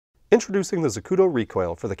Introducing the Zacuto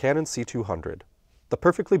recoil for the Canon C200. The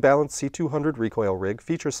perfectly balanced C200 recoil rig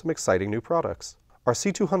features some exciting new products. Our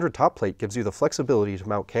C200 top plate gives you the flexibility to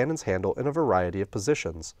mount Canon's handle in a variety of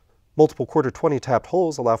positions. Multiple ⅛ tapped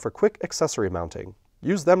holes allow for quick accessory mounting.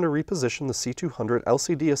 Use them to reposition the C200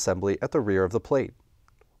 LCD assembly at the rear of the plate.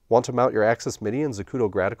 Want to mount your Axis Mini and Zacuto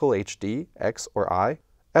Gradical HD, X, or I?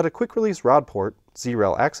 Add a quick-release rod port,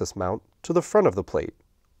 Z-Rail Axis mount, to the front of the plate.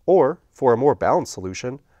 Or, for a more balanced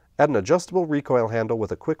solution, add an adjustable recoil handle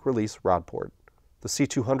with a quick-release rod port. The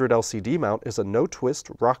C200 LCD mount is a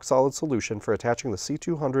no-twist, rock-solid solution for attaching the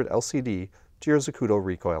C200 LCD to your Zacuto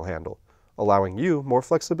recoil handle, allowing you more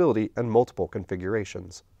flexibility and multiple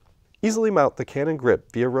configurations. Easily mount the Canon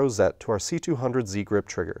grip via rosette to our C200 Z-Grip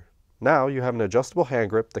trigger. Now you have an adjustable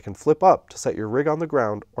hand grip that can flip up to set your rig on the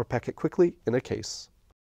ground or pack it quickly in a case.